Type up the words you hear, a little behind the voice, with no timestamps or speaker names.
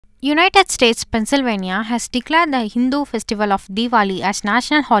United States Pennsylvania has declared the Hindu festival of Diwali as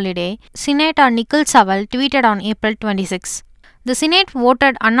national holiday, Senator Nikil Saval tweeted on April 26. The Senate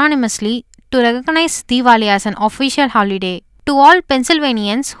voted unanimously to recognize Diwali as an official holiday. To all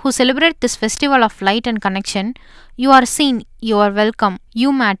Pennsylvanians who celebrate this festival of light and connection, you are seen, you are welcome,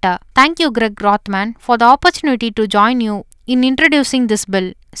 you matter. Thank you, Greg Rothman, for the opportunity to join you in introducing this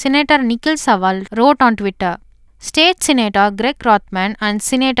bill, Senator Nikil Saval wrote on Twitter. State Senator Greg Rothman and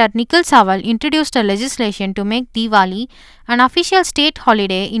Senator Nikil Saval introduced a legislation to make Diwali an official state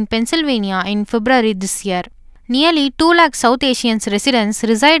holiday in Pennsylvania in February this year. Nearly 2 lakh South Asian residents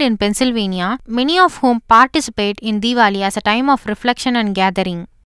reside in Pennsylvania, many of whom participate in Diwali as a time of reflection and gathering.